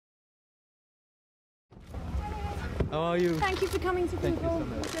How are you? Thank you for coming to Thank you Google. so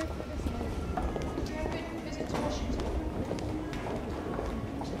much. Did you have a good visit to Washington?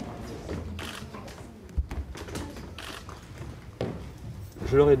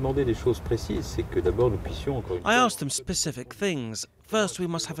 Je leur ai demandé des choses précises, c'est que d'abord nous puissions encore une I fois. asked them specific things. First, we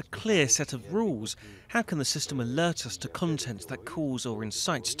must have a clear set of rules. How can the system alert us to content that calls or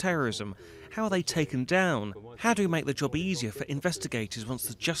incites terrorism? How are they taken down? How do we make the job easier for investigators once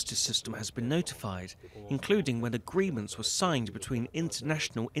the justice system has been notified, including when agreements were signed between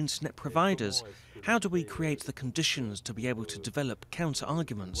international internet providers? How do we create the conditions to be able to develop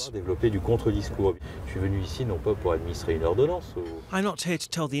counter-arguments? Développer du contre-discours. Je suis venu ici non pas pour administrer une ordonnance. I'm not here to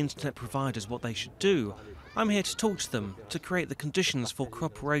tell the internet providers what they should do. I'm here to talk to them, to create the conditions for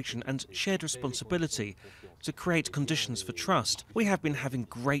cooperation and shared responsibility, to create conditions for trust. We have been having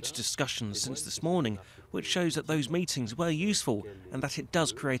great discussions since this morning, which shows that those meetings were useful and that it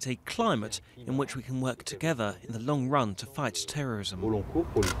does create a climate in which we can work together in the long run to fight terrorism. Au long cours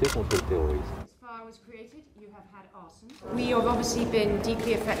pour lutter contre le terrorisme. Was created, you have had arson. We have obviously been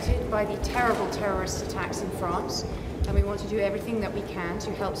deeply affected by the terrible terrorist attacks in France, and we want to do everything that we can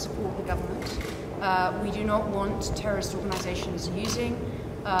to help support the government. We do not want terrorist organisations using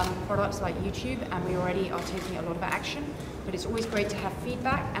products like YouTube, and we already are taking a lot of action, but it's always great to have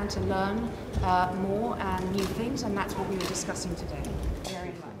feedback and to learn more and new things, and that's what we were discussing today. Very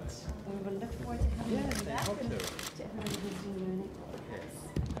much. We will look forward to having you back.